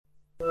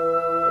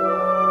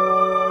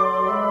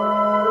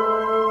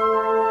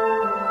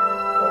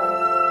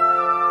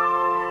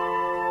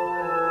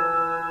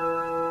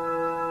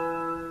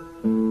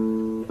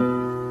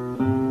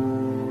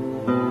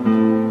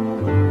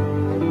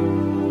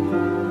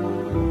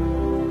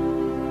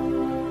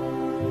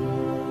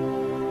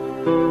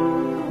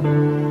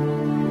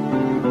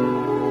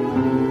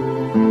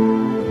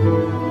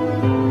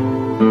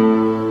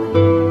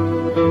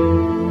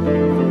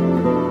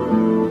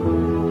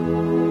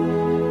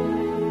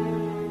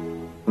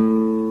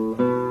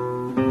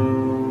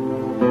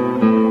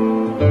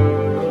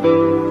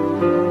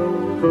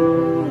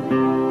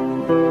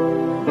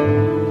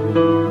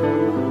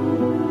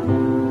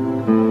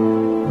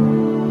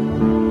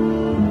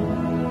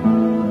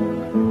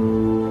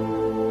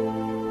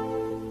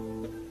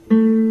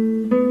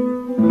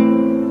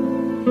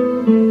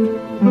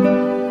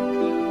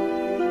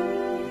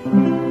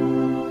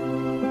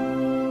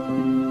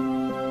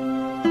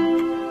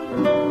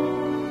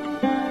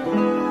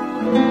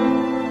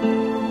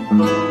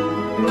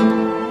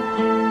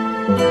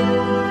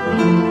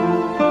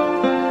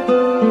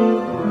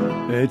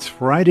It's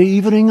Friday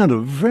evening and a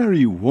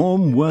very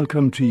warm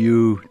welcome to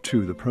you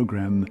to the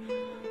program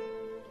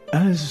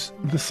As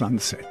the Sun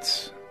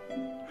Sets.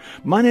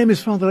 My name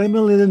is Fr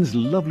Emil and it's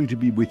lovely to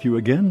be with you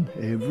again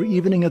every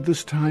evening at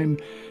this time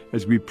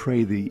as we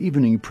pray the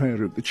evening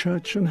prayer of the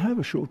church and have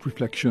a short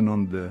reflection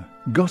on the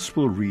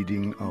gospel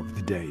reading of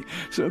the day.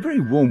 So a very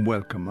warm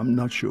welcome. I'm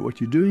not sure what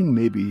you're doing.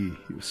 Maybe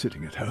you're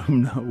sitting at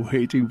home now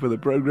waiting for the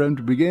program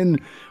to begin,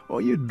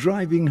 or you're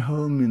driving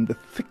home in the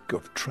thick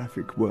of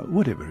traffic. Well,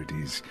 whatever it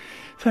is,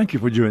 thank you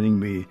for joining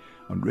me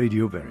on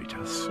Radio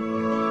Veritas.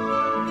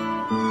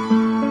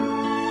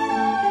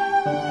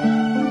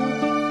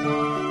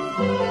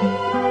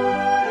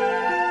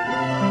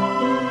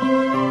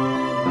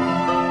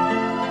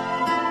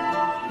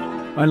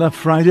 I love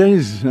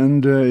Fridays,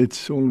 and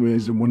it's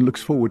always, one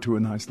looks forward to a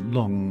nice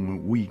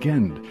long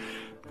weekend.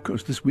 Of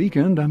course, this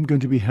weekend I'm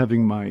going to be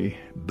having my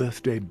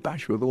birthday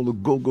bash with all the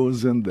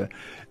gogos and the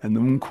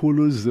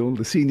mkulus, all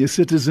the senior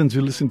citizens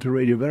who listen to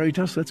Radio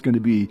Veritas. That's going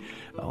to be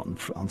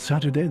on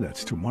Saturday,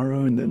 that's tomorrow,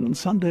 and then on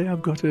Sunday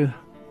I've got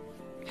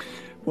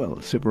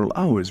several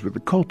hours with the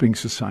Kolping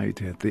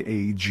Society at the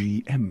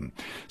AGM.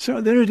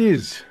 So there it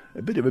is,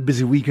 a bit of a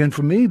busy weekend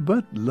for me,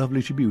 but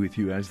lovely to be with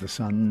you as the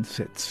sun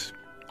sets.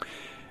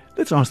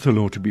 Let's ask the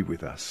Lord to be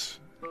with us.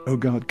 O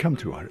God, come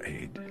to our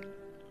aid.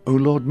 O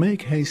Lord,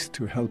 make haste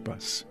to help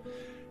us.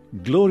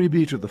 Glory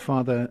be to the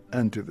Father,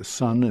 and to the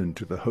Son, and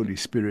to the Holy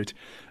Spirit,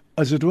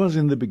 as it was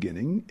in the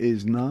beginning,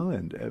 is now,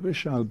 and ever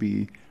shall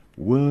be,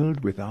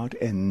 world without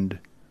end.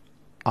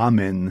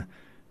 Amen.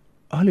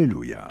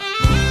 Alleluia.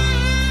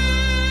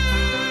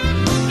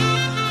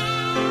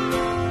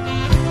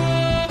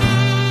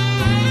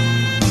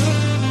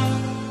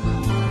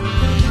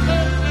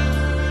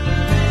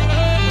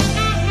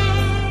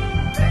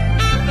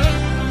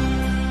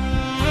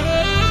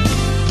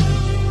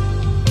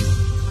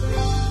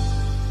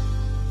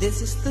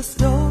 This is the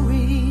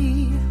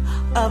story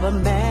of a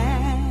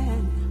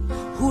man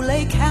who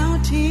lay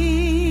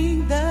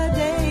counting the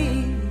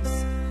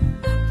days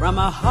from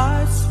a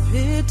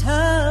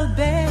hospital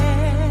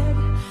bed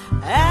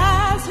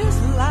as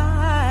his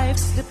life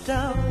slipped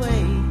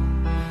away.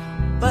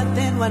 But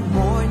then one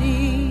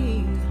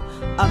morning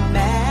a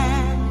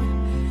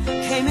man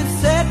came and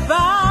sat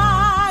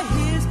by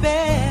his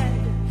bed.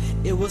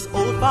 It was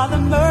old Father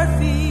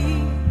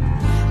Murphy,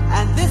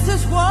 and this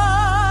is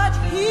what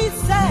he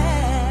said.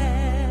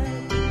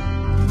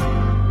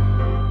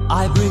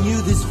 I bring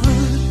you this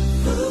fruit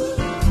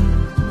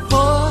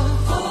for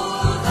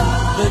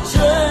the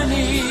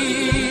journey.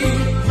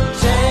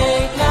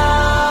 Take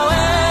now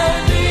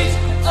and eat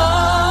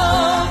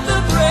of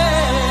the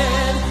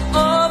bread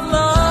of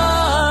life.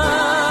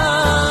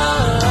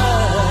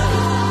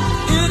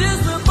 It is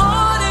the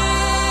body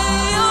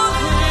of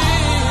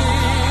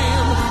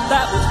Him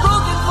that was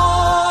broken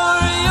for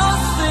your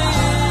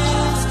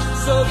sins.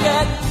 So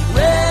get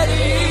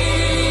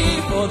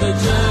ready for the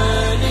journey.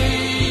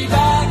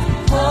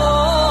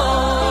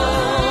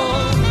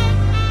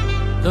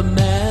 The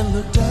man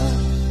looked up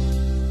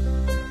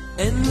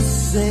and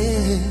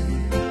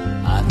said,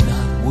 I'm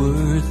not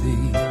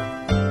worthy.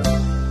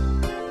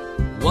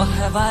 What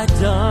have I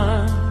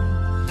done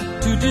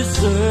to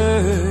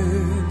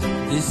deserve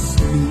this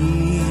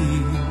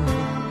meal?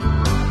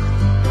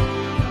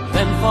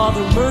 Then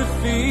Father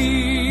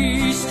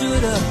Murphy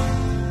stood up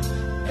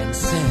and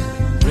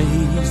said,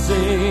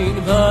 raising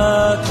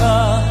the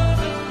cup,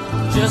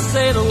 just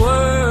say the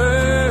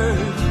word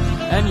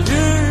and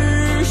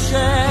you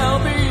shall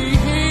be.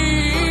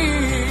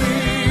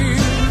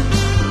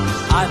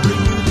 I bring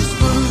you this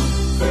food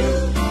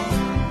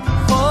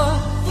for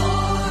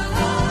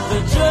the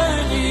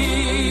journey.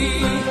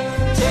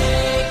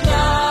 Take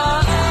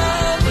now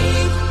and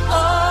eat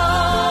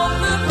of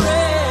the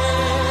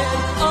bread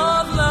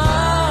of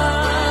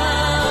life.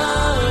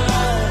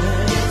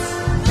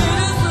 It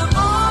is the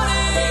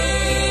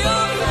body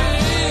of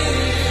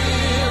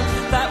Him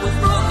that was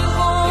broken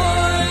for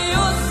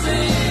your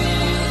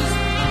sins.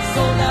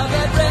 So now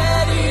get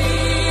ready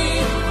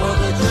for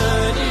the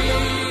journey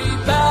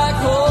back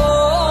home.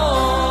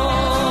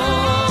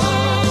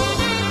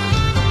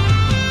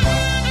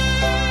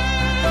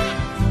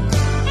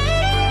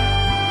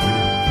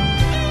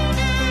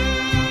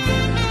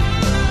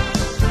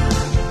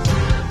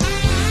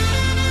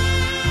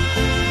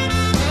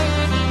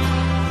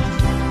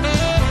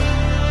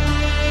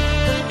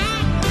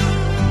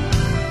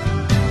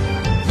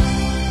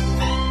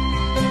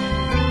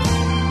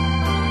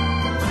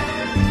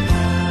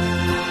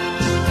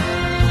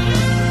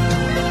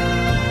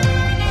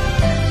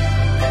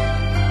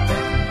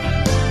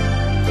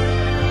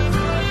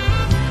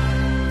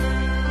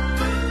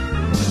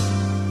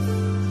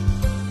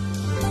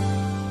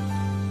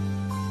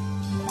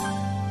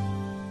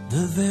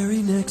 The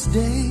very next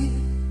day,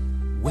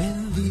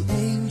 when the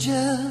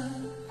angel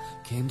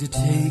came to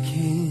take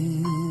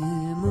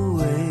him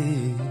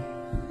away,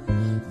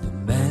 the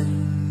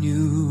man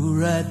knew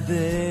right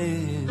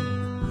then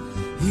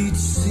he'd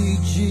see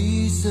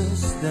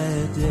Jesus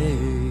that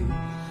day.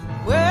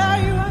 Where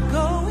you are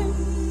going,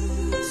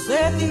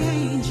 said the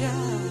angel,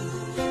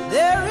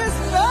 there is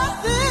no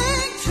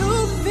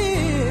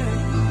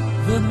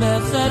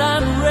man said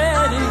I'm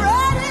ready.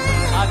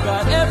 I've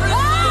got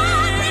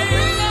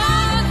everything I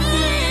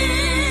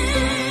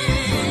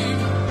need.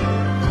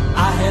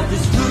 I have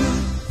this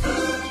food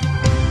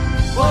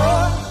for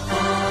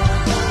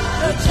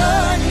the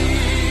journey.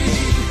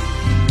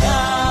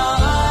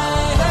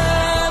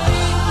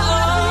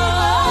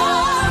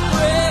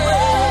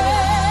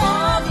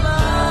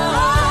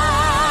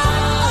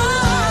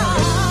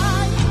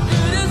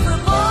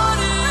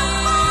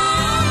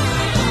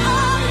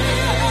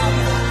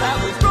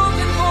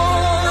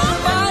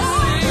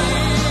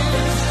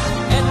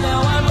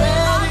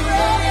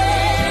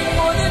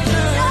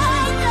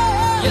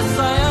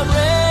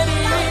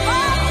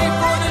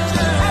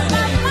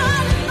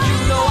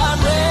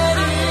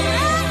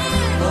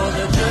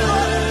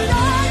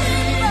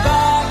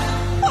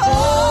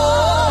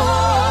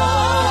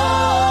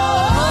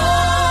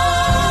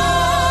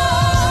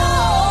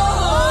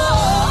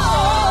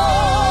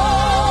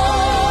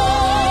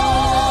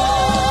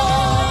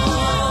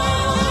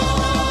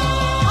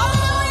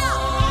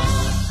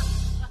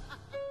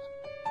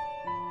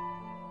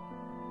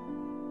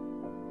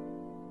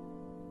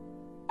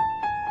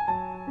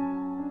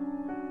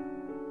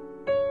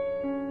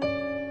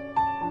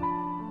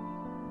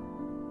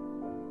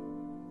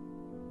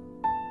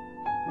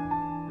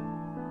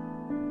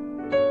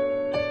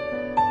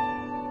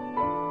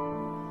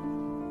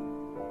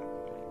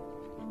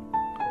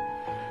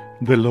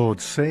 The Lord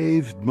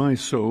saved my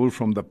soul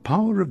from the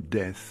power of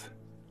death.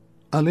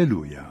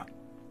 Alleluia.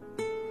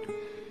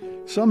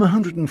 Psalm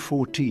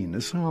 114,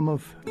 a psalm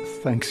of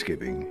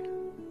thanksgiving.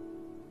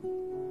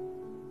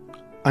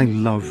 I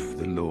love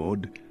the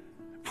Lord,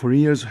 for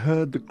he has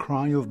heard the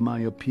cry of my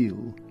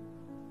appeal.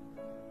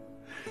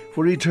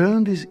 For he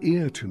turned his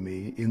ear to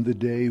me in the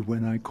day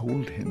when I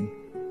called him.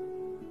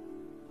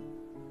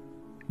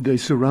 They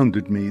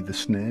surrounded me, the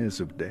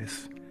snares of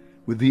death,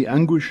 with the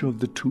anguish of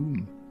the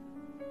tomb.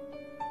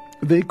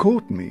 They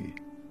caught me,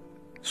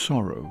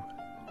 sorrow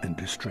and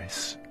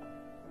distress.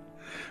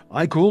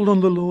 I called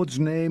on the Lord's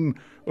name,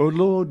 O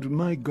Lord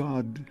my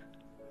God,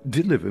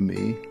 deliver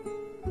me.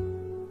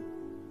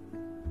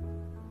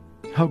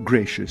 How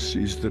gracious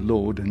is the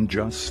Lord and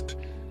just.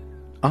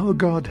 Our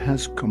God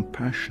has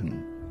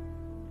compassion.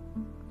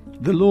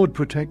 The Lord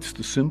protects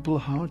the simple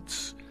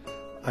hearts.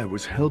 I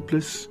was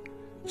helpless,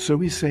 so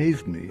he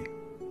saved me.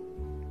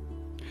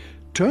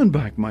 Turn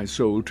back my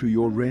soul to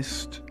your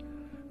rest,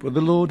 for the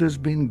Lord has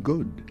been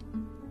good.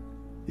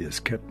 He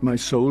has kept my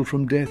soul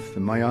from death,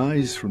 and my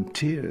eyes from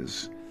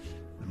tears,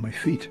 and my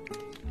feet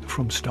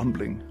from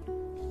stumbling.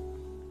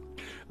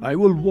 I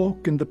will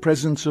walk in the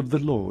presence of the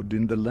Lord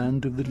in the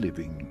land of the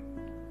living.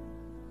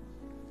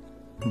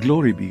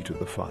 Glory be to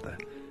the Father,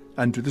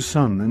 and to the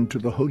Son, and to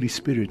the Holy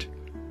Spirit,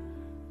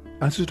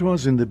 as it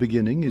was in the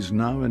beginning, is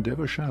now, and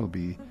ever shall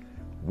be,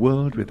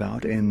 world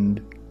without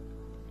end.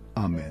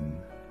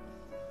 Amen.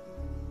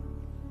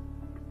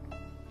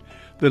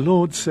 The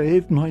Lord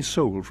saved my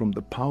soul from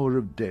the power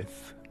of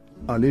death.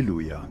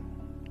 Alleluia.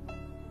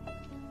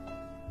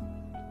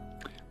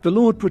 The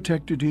Lord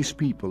protected his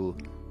people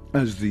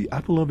as the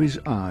apple of his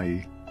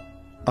eye.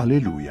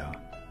 Alleluia.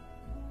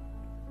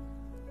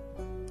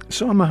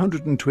 Psalm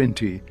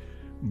 120,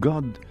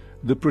 God,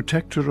 the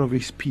protector of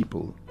his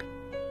people.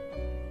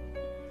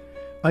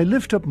 I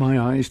lift up my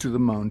eyes to the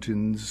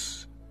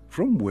mountains.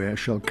 From where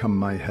shall come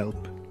my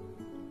help?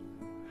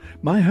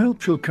 My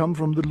help shall come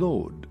from the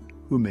Lord,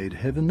 who made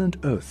heaven and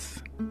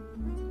earth.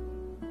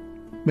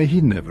 May he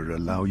never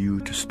allow you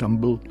to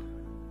stumble.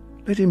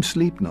 Let him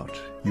sleep not,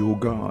 your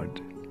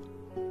God.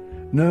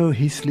 No,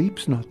 he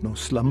sleeps not nor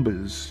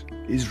slumbers,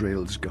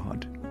 Israel's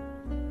God.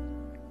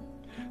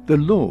 The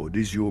Lord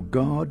is your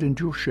guard and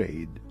your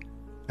shade.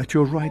 At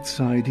your right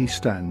side he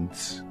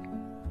stands.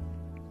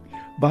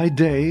 By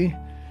day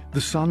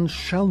the sun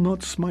shall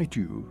not smite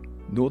you,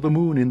 nor the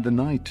moon in the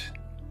night.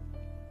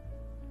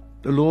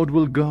 The Lord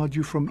will guard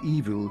you from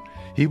evil.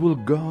 He will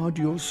guard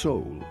your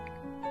soul.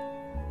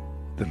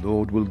 The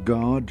Lord will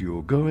guard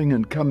your going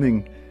and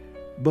coming,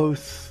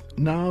 both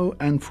now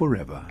and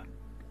forever.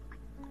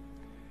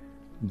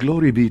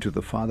 Glory be to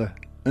the Father,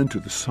 and to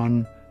the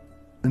Son,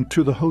 and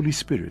to the Holy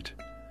Spirit,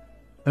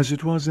 as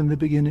it was in the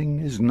beginning,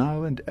 is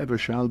now, and ever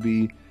shall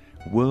be,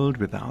 world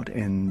without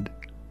end.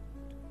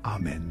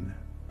 Amen.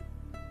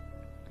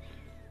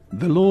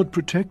 The Lord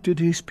protected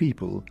his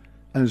people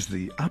as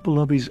the apple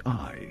of his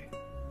eye.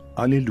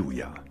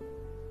 Alleluia.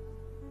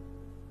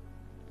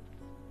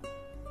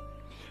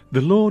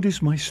 The Lord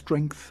is my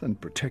strength and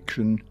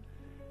protection.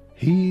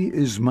 He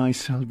is my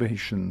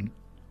salvation.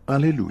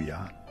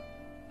 Alleluia.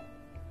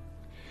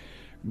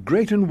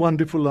 Great and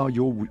wonderful are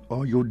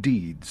your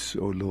deeds,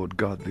 O Lord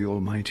God the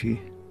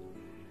Almighty.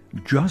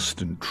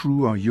 Just and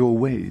true are your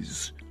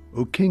ways,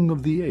 O King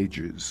of the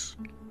ages.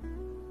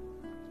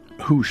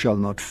 Who shall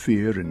not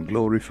fear and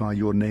glorify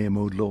your name,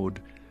 O Lord?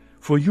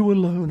 For you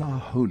alone are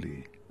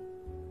holy.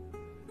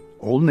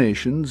 All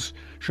nations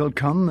shall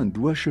come and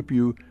worship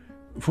you,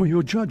 for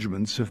your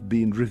judgments have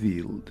been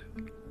revealed.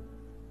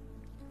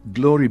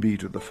 Glory be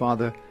to the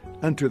Father,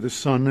 and to the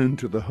Son, and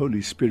to the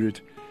Holy Spirit,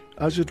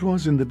 as it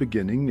was in the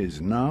beginning,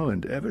 is now,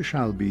 and ever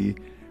shall be,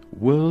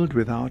 world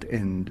without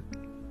end.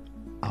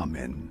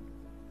 Amen.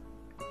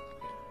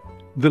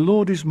 The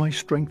Lord is my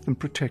strength and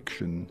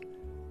protection.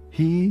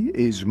 He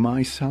is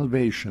my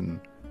salvation.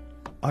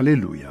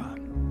 Alleluia.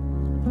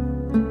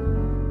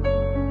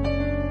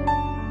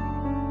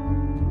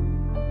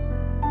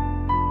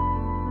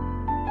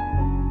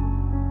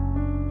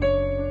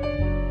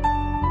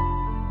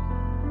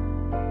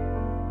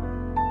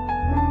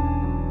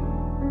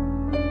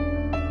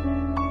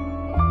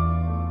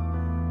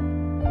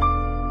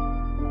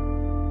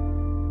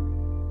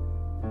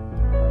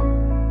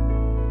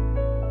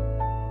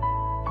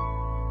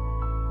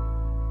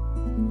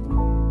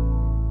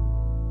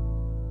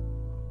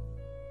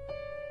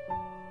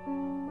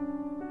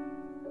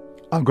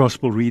 Our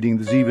Gospel reading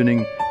this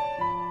evening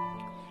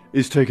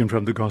is taken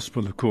from the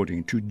Gospel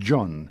according to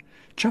John,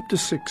 chapter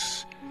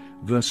 6,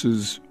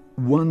 verses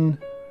 1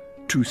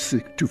 to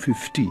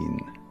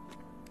 15.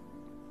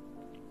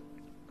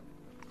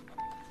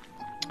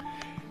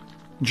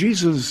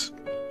 Jesus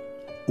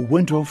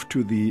went off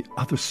to the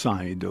other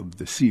side of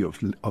the Sea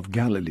of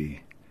Galilee,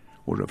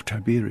 or of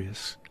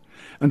Tiberias,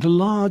 and a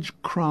large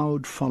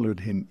crowd followed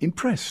him,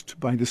 impressed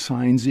by the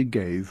signs he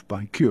gave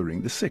by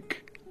curing the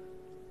sick.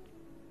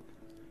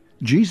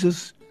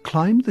 Jesus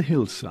climbed the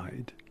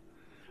hillside,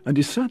 and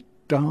he sat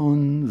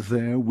down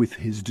there with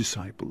his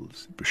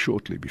disciples,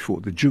 shortly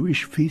before the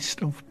Jewish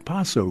feast of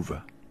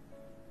Passover.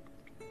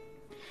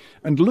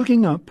 And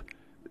looking up,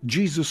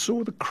 Jesus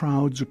saw the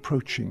crowds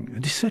approaching,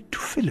 and he said to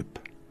Philip,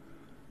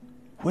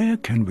 "Where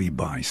can we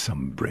buy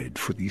some bread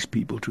for these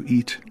people to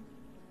eat?"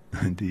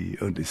 And he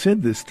only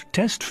said this to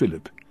test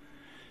Philip.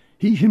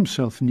 He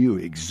himself knew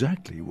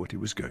exactly what he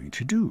was going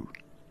to do.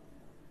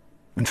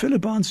 And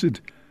Philip answered,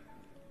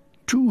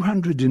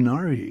 200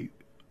 denarii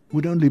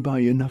would only buy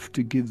enough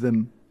to give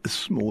them a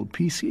small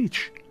piece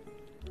each.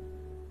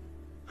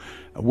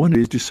 One of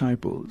his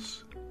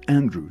disciples,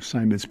 Andrew,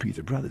 Simon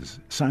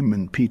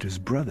Peter's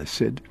brother,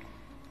 said,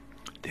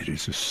 "There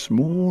is a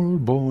small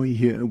boy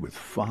here with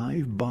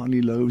 5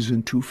 barley loaves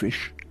and 2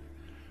 fish.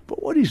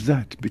 But what is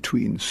that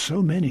between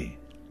so many?"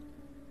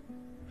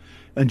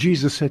 And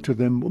Jesus said to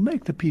them, "Well,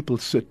 make the people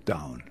sit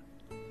down."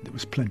 There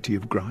was plenty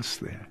of grass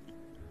there.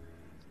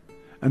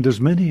 And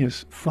as many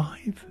as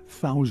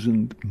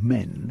 5,000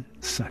 men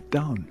sat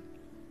down.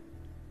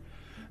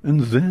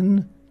 And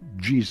then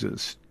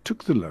Jesus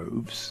took the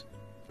loaves,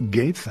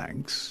 gave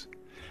thanks,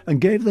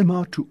 and gave them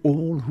out to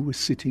all who were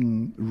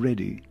sitting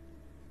ready.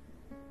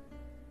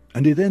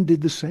 And he then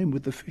did the same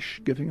with the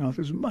fish, giving out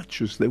as much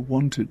as they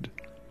wanted.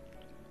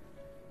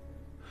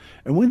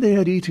 And when they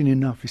had eaten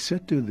enough, he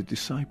said to the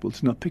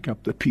disciples, "Now pick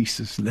up the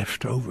pieces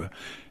left over,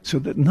 so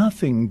that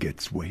nothing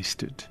gets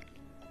wasted."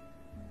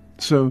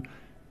 So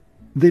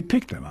they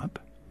picked them up,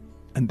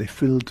 and they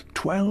filled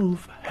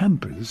 12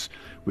 hampers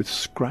with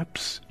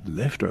scraps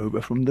left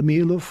over from the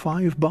meal of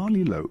 5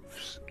 barley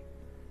loaves.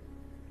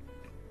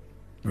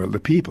 Well, the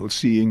people,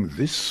 seeing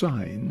this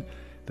sign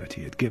that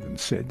he had given,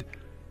 said,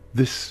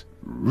 "This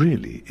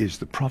really is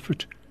the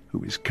prophet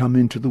who is come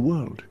into the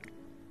world."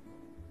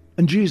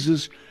 And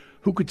Jesus,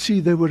 who could see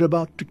they were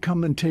about to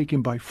come and take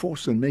him by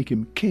force and make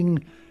him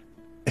king,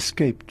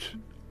 escaped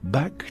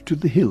back to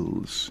the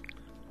hills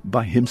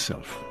by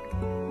himself.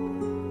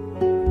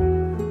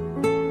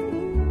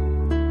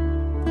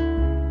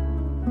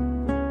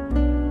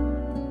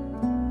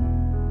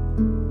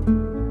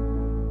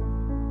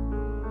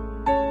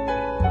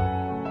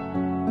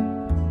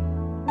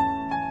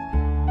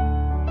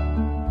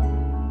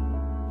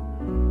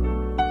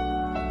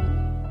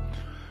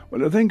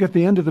 Well, I think at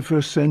the end of the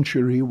 1st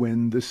century,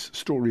 when this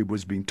story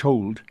was being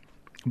told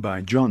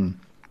by John,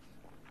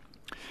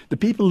 the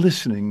people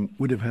listening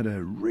would have had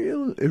a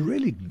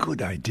really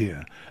good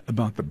idea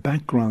about the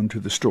background to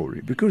the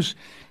story, because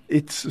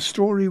it's a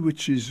story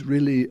which is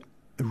really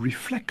a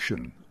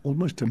reflection,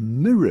 almost a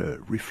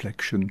mirror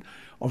reflection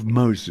of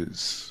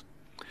Moses.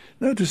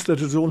 Notice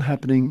that it's all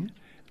happening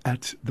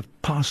at the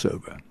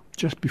Passover,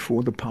 just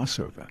before the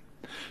Passover.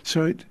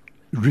 So it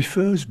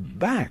refers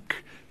back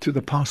to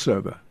the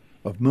Passover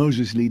of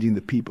Moses leading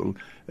the people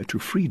to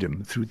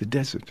freedom through the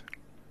desert.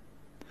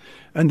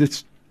 And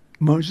it's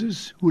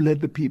Moses who led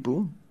the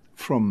people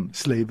from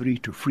slavery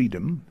to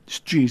freedom.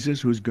 It's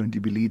Jesus who's going to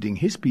be leading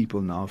his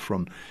people now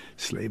from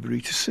slavery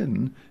to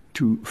sin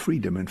to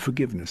freedom and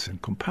forgiveness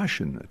and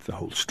compassion. The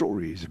whole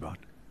story is about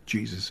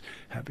Jesus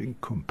having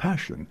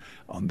compassion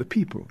on the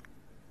people.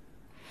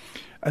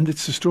 And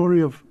it's the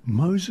story of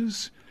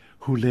Moses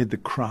who led the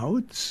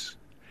crowds,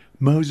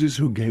 Moses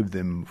who gave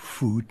them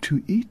food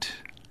to eat,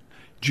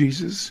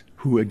 Jesus,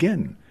 who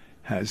again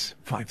has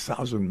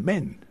 5,000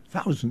 men,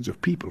 thousands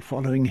of people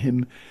following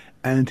him,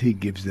 and he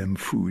gives them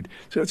food.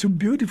 So it's a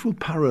beautiful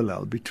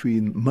parallel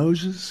between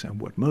Moses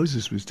and what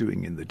Moses was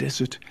doing in the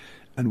desert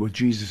and what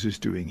Jesus is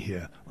doing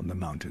here on the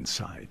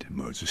mountainside.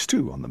 Moses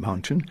too on the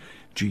mountain,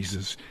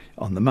 Jesus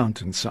on the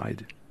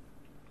mountainside.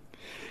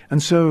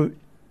 And so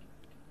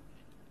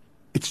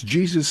it's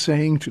Jesus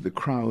saying to the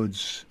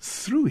crowds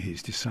through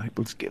his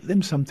disciples, "Give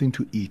them something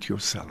to eat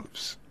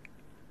yourselves."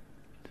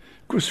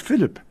 Of course,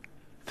 Philip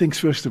thinks,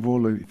 first of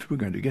all, if we're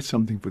going to get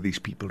something for these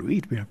people to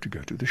eat, we have to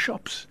go to the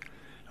shops.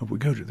 And we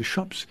go to the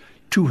shops,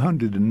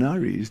 200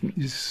 denarii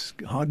is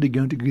hardly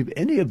going to give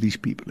any of these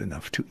people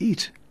enough to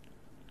eat.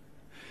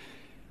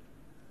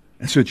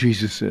 And so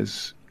Jesus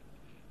says,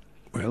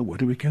 well,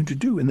 what are we going to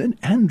do? And then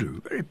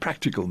Andrew, very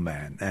practical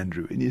man,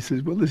 Andrew, and he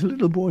says, well, there's a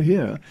little boy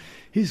here.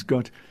 He's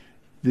got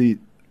the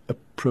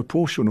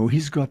proportion, or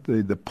he's got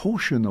the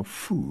portion of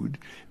food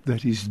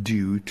that is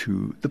due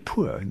to the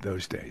poor in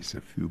those days,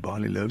 a few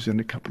barley loaves and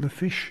a couple of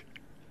fish.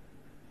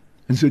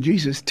 And so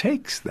Jesus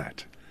takes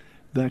that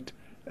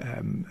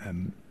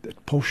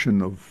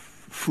portion of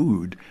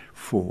food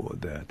for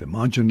the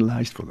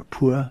marginalized, for the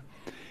poor,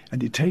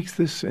 and he takes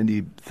this and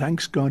he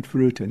thanks God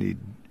for it, and he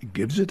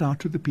gives it out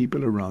to the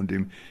people around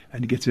him,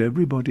 and he gets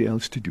everybody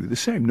else to do the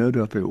same. No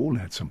doubt they all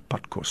had some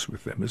patkos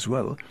with them as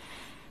well.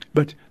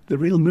 But the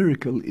real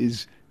miracle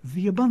is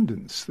the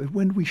abundance, that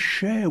when we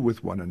share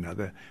with one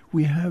another,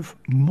 we have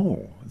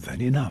more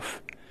than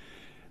enough.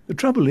 The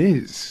trouble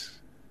is,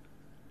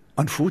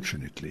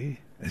 unfortunately,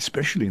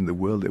 especially in the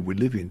world that we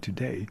live in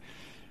today,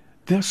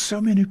 there are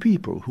so many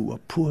people who are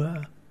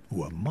poor,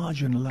 who are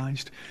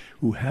marginalized,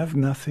 who have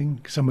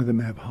nothing. Some of them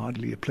have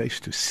hardly a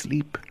place to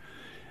sleep,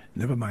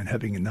 never mind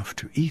having enough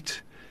to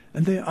eat.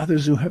 And there are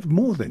others who have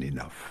more than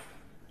enough.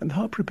 And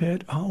how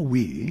prepared are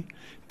we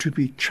to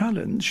be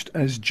challenged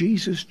as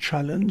Jesus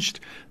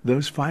challenged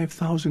those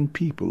 5,000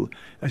 people,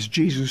 as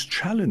Jesus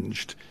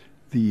challenged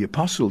the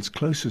apostles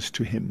closest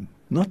to him,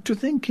 not to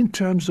think in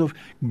terms of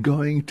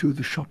going to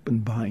the shop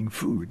and buying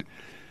food,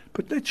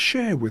 but let's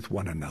share with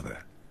one another.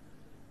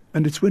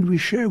 And it's when we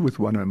share with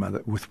one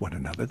another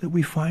that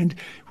we find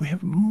we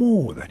have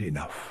more than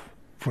enough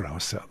for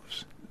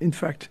ourselves. In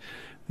fact,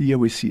 here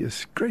we see a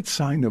great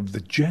sign of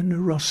the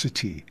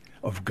generosity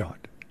of God.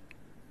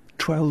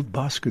 12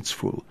 baskets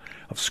full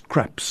of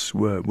scraps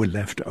were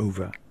left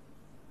over.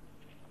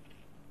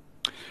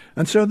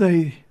 And so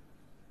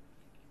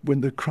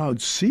when the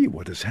crowds see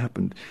what has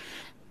happened,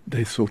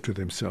 they thought to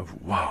themselves,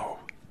 wow,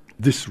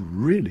 this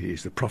really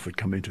is the prophet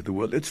come into the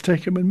world. Let's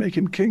take him and make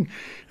him king.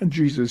 And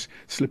Jesus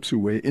slips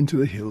away into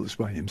the hills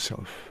by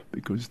himself,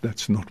 because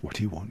that's not what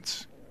he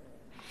wants.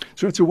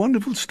 So it's a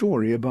wonderful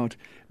story about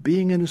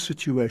being in a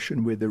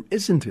situation where there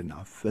isn't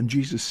enough, and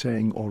Jesus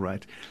saying, all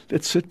right,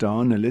 let's sit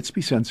down and let's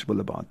be sensible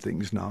about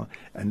things now,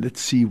 and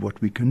let's see what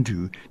we can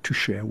do to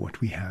share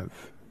what we have.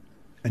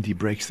 And he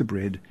breaks the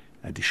bread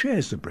and he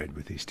shares the bread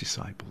with his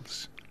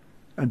disciples.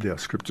 And there are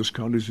scripture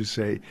scholars who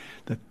say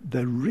that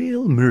the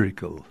real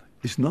miracle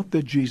is not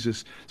that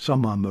Jesus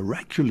somehow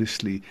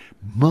miraculously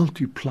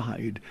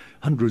multiplied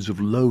hundreds of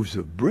loaves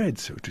of bread,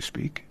 so to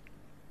speak.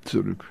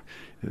 Sort of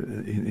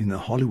in a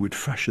Hollywood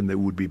fashion, they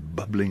would be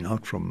bubbling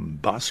out from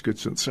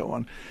baskets and so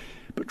on.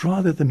 But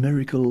rather the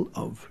miracle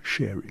of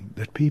sharing,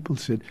 that people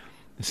said,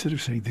 instead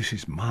of saying, this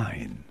is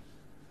mine,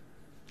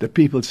 that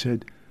people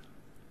said,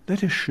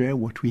 let us share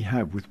what we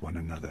have with one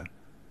another,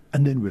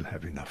 and then we'll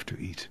have enough to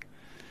eat.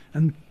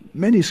 And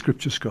many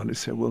scripture scholars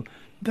say, well,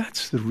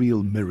 that's the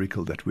real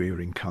miracle that we're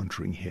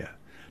encountering here.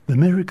 The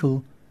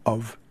miracle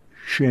of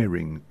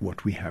sharing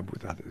what we have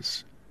with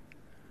others.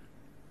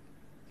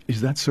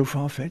 Is that so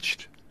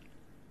far-fetched?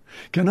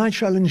 Can I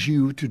challenge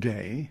you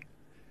today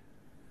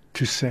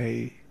to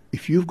say,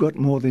 if you've got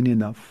more than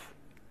enough,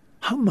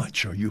 how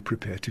much are you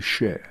prepared to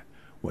share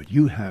what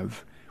you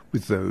have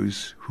with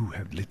those who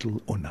have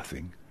little or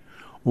nothing?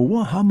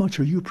 Or how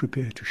much are you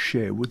prepared to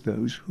share with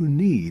those who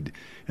need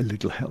a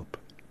little help?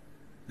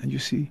 And you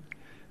see,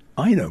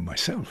 I know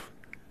myself.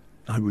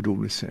 I would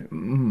always say,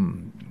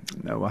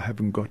 no, I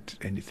haven't got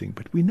anything.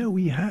 But we know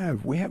we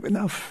have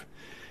enough.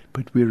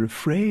 But we're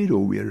afraid,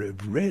 or we're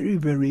very,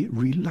 very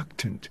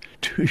reluctant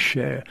to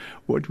share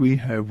what we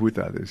have with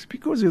others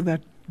because of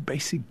that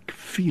basic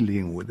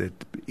feeling or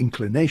that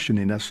inclination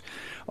in us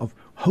of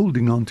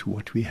holding on to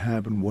what we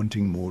have and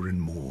wanting more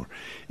and more.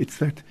 It's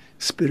that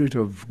spirit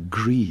of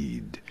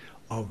greed,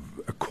 of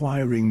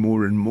acquiring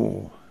more and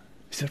more.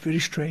 Is that very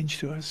strange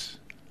to us?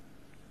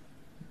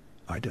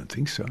 I don't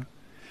think so.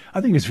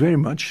 I think it's very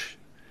much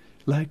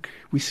like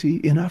we see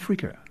in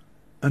Africa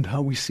and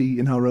how we see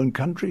in our own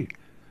country,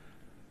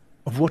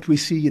 of what we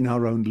see in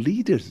our own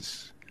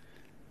leaders,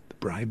 the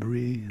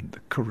bribery and the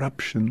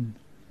corruption,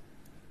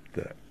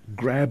 the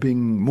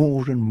grabbing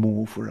more and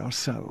more for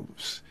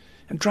ourselves,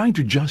 and trying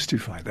to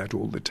justify that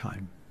all the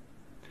time.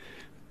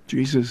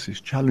 Jesus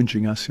is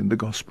challenging us in the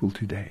gospel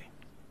today.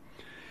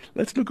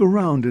 Let's look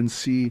around and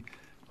see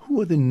who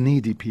are the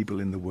needy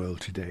people in the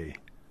world today,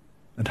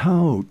 and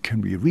how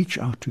can we reach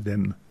out to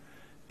them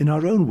in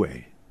our own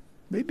way,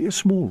 maybe a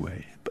small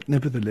way, but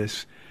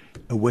nevertheless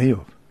a way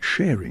of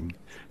sharing,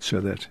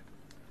 so that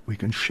we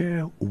can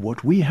share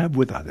what we have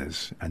with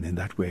others, and in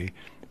that way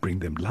bring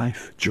them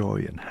life,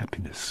 joy, and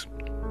happiness.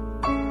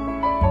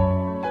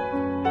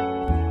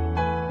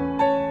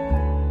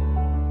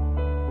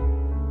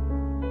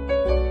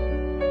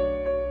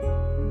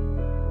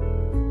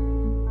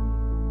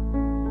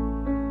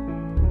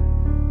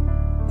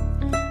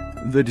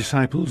 The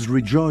disciples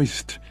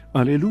rejoiced,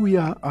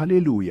 Alleluia,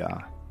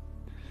 Alleluia.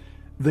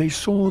 They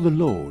saw the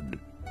Lord,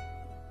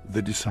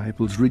 The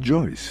disciples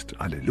rejoiced.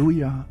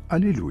 Alleluia,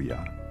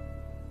 alleluia.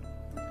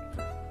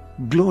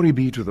 Glory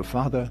be to the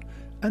Father,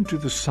 and to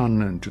the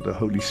Son, and to the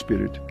Holy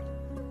Spirit.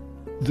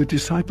 The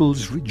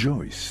disciples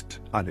rejoiced.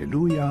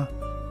 Alleluia,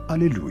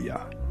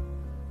 alleluia.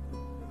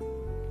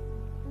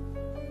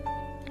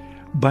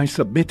 By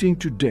submitting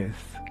to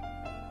death,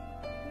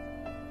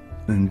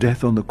 and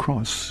death on the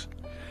cross,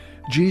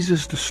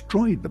 Jesus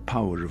destroyed the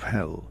power of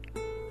hell.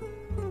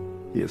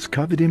 He has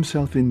covered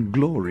himself in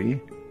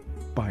glory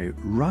by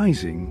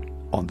rising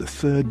on the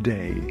third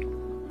day.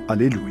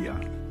 Alleluia.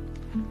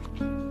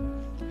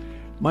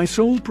 My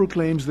soul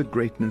proclaims the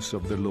greatness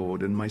of the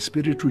Lord, and my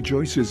spirit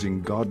rejoices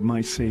in God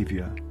my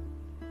Saviour.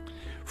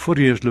 For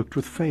he has looked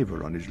with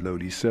favour on his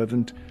lowly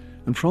servant,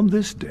 and from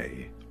this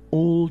day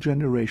all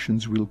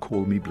generations will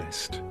call me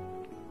blessed.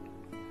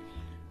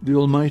 The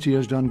Almighty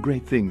has done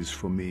great things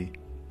for me.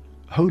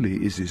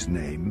 Holy is his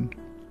name.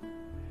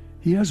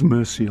 He has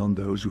mercy on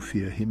those who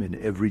fear him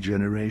in every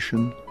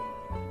generation.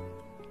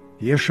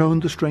 He has shown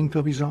the strength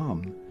of his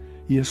arm.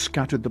 He has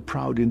scattered the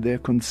proud in their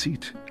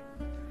conceit.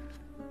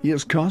 He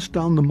has cast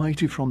down the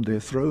mighty from their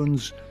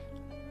thrones,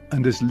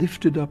 and has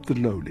lifted up the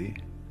lowly.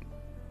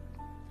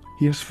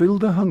 He has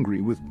filled the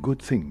hungry with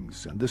good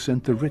things, and has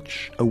sent the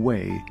rich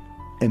away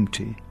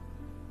empty.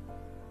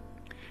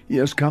 He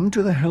has come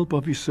to the help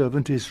of his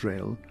servant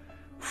Israel,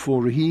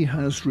 for he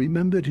has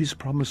remembered his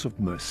promise of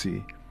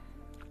mercy,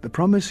 the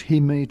promise he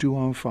made to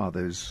our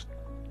fathers,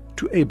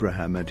 to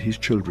Abraham and his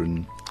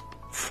children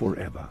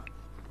forever.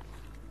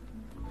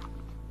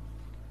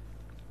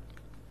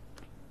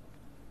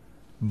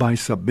 By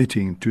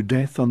submitting to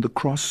death on the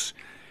cross,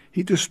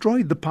 he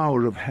destroyed the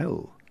power of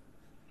hell.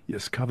 He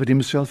has covered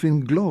himself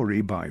in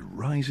glory by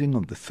rising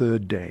on the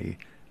third day.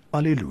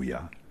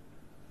 Alleluia.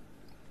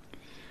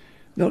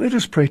 Now let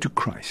us pray to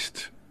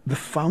Christ, the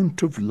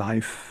fount of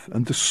life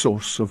and the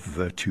source of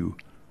virtue.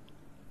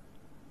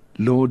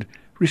 Lord,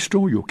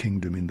 restore your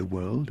kingdom in the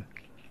world.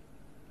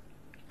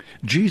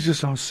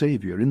 Jesus, our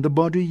Saviour, in the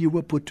body you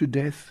were put to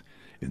death,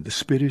 in the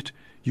spirit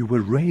you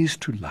were raised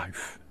to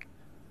life.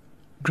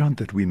 Grant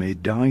that we may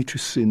die to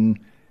sin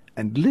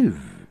and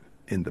live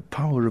in the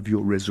power of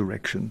your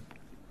resurrection.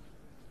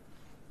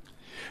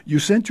 You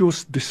sent your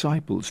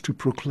disciples to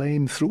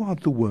proclaim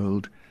throughout the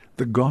world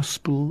the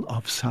gospel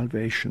of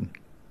salvation.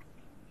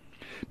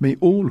 May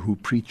all who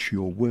preach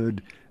your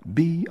word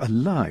be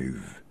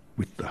alive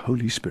with the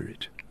Holy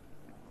Spirit.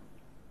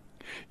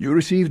 You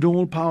received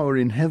all power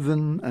in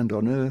heaven and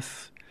on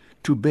earth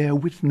to bear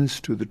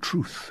witness to the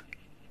truth.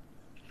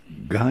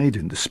 Guide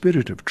in the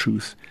spirit of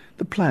truth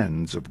the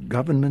plans of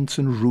governments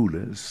and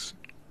rulers,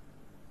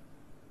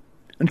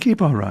 and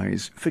keep our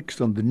eyes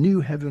fixed on the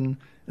new heaven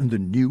and the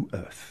new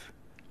earth.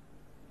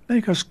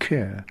 Make us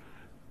care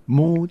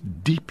more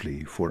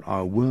deeply for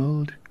our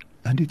world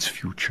and its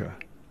future.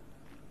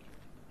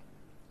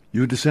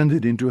 You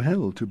descended into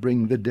hell to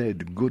bring the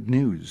dead good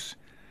news.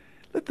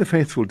 Let the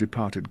faithful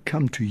departed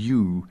come to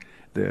you,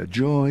 their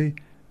joy,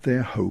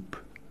 their hope,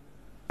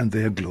 and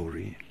their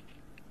glory.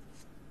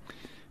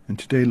 And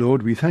today,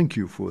 Lord, we thank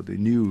you for the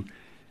new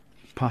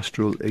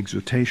pastoral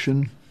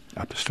exhortation,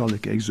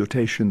 apostolic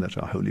exhortation that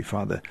our Holy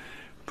Father,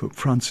 Pope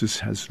Francis,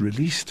 has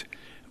released.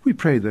 We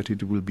pray that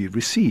it will be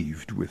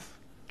received with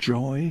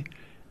joy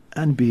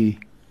and be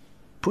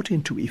put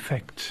into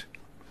effect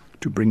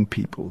to bring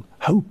people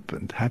hope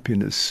and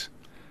happiness.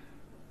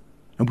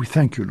 And we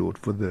thank you, Lord,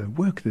 for the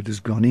work that has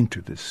gone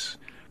into this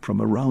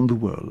from around the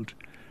world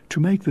to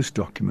make this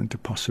document a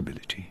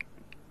possibility.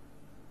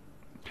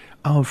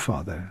 Our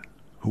Father,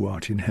 who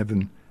art in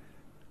heaven,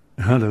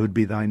 hallowed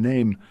be thy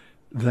name.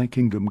 Thy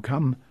kingdom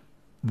come,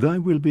 thy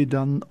will be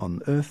done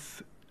on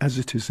earth as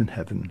it is in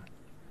heaven.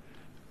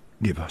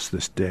 Give us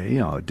this day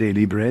our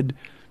daily bread,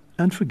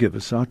 and forgive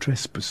us our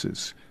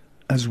trespasses,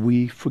 as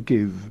we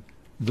forgive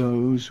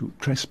those who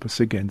trespass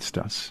against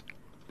us.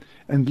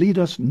 And lead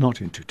us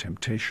not into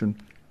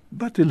temptation,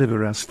 but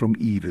deliver us from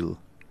evil.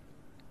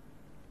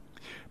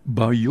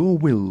 By your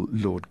will,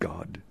 Lord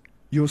God,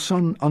 your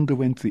Son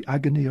underwent the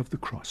agony of the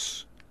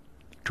cross,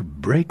 to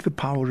break the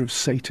power of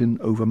Satan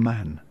over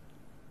man.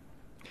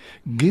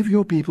 Give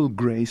your people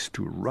grace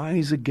to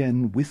rise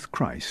again with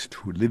Christ,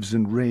 who lives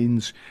and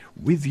reigns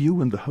with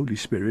you and the Holy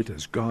Spirit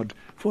as God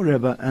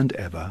forever and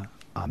ever.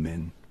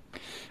 Amen.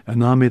 And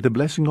now may the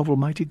blessing of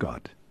Almighty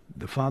God,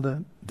 the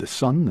Father, the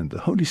Son, and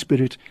the Holy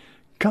Spirit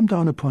come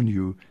down upon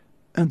you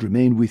and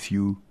remain with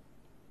you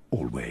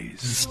always.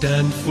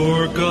 Stand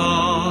for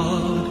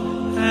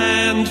God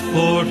and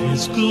for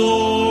his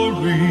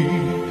glory,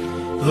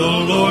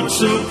 the Lord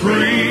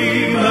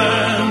supreme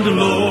and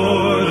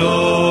Lord of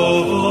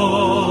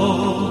all.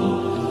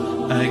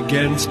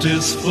 Against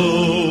his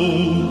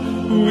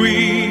foe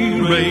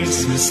we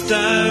raise his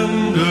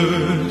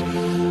standard.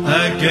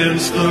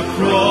 Against the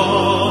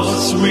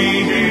cross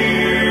we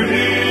hear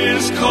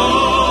his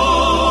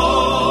call.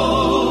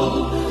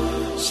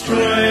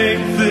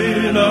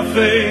 Strengthen our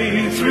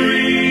faith,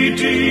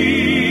 Redeemer.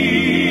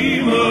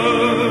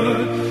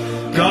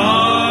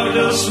 Guard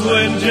us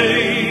when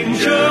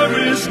danger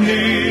is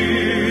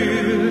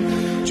near.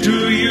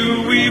 To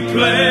you we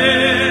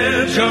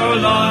pledge our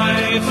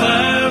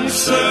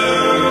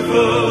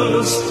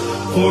service.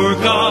 For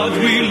God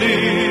we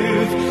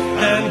live,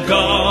 and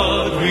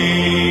God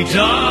we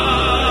die.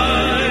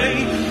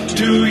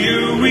 To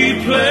you we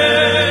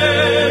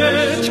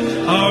pledge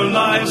our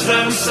lives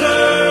and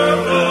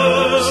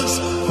service.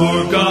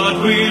 For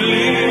God we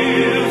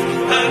live,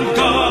 and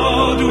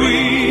God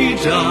we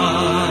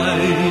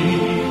die.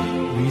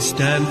 We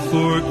stand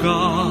for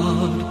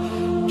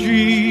God,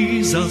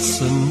 Jesus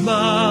and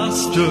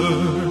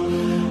Master,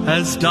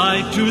 has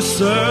died to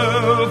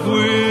serve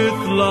with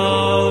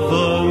love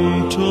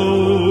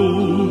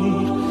untold.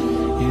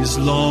 His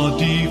law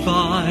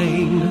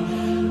divine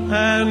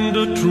and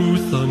a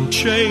truth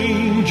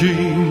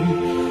unchanging,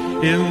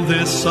 in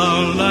this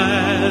our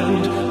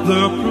land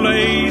the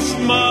place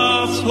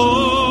must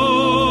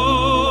hold.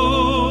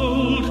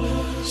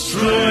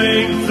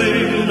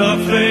 Strengthen our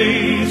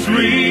faith,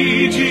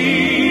 Redeemer,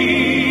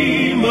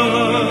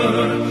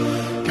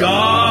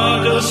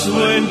 guard us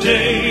when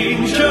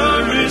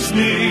danger is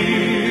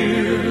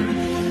near.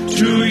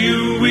 To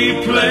you we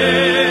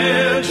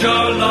pledge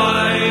our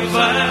life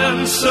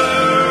and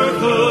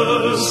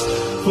service.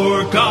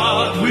 For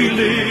God we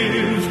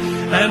live,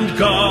 and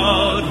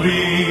God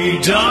we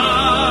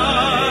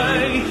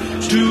die.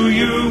 To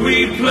you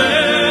we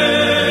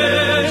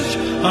pledge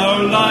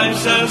our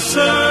lives and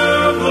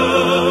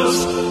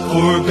service.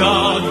 For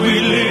God we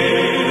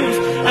live,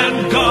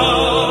 and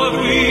God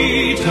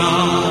we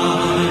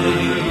die.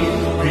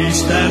 We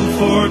stand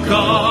for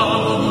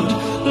God,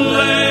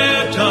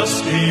 let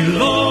us be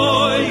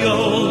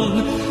loyal,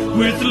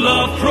 with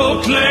love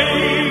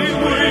proclaim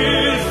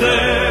with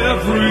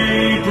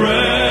every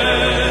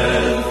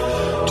breath,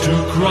 to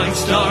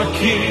Christ our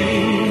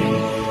King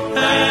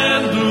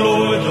and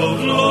Lord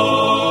of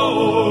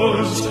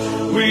Lords,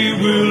 we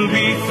will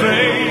be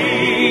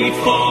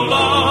faithful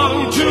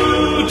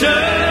unto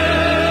death.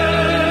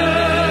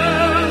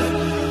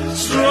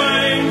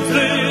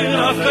 Strengthen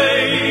our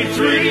faith,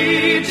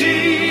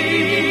 Redeemer,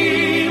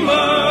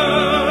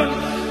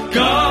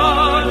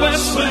 guard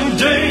us when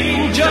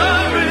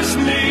danger is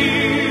near.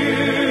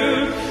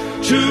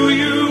 To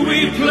you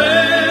we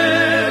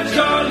pledge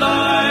our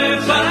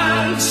life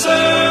and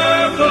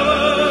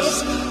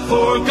service.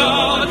 For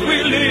God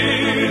we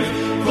live,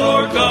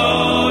 for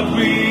God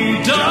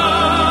we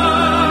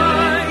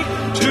die.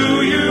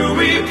 To you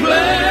we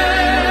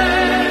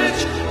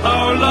pledge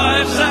our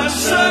lives and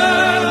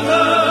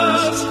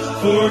service.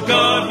 For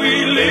God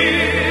we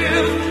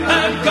live,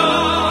 and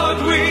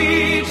God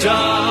we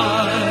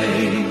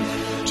die.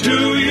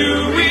 To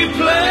you we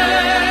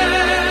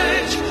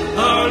pledge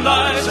our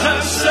lives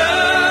and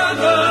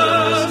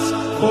service.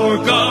 For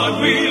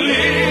God we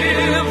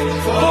live,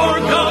 for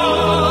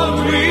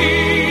God we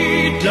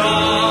die.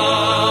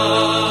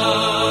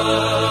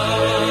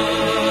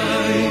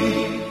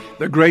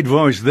 The great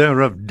voice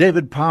there of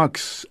David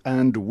Parks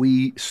and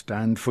We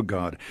Stand for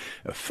God.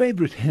 A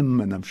favourite hymn,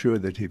 and I'm sure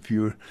that if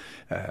you're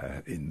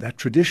in that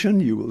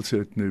tradition, you will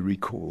certainly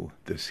recall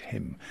this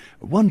hymn.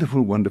 A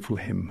wonderful, wonderful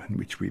hymn in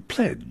which we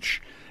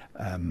pledge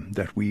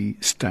that we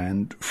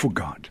stand for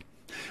God.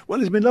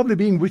 Well, it's been lovely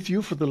being with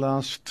you for the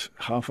last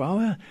half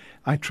hour.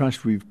 I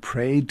trust we've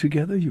prayed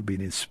together. You've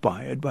been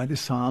inspired by the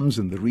Psalms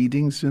and the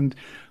readings, and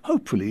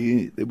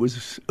hopefully there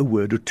was a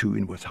word or two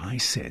in what I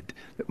said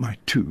that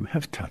might too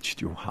have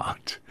touched your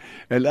heart.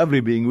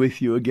 Lovely being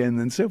with you again.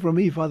 And so from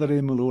me, Father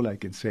Emil, all I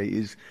can say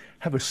is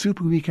have a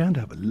super weekend,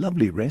 have a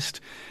lovely rest,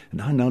 and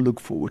I now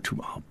look forward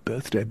to our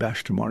birthday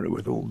bash tomorrow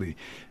with all the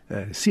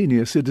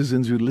senior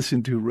citizens who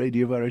listen to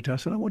Radio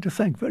Veritas. And I want to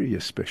thank very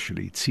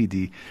especially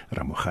Tsidi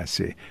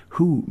Ramochase,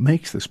 who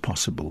makes this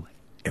possible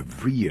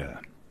every year.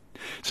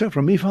 So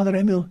from me, Father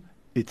Emil,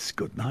 it's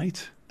good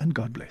night and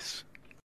God bless.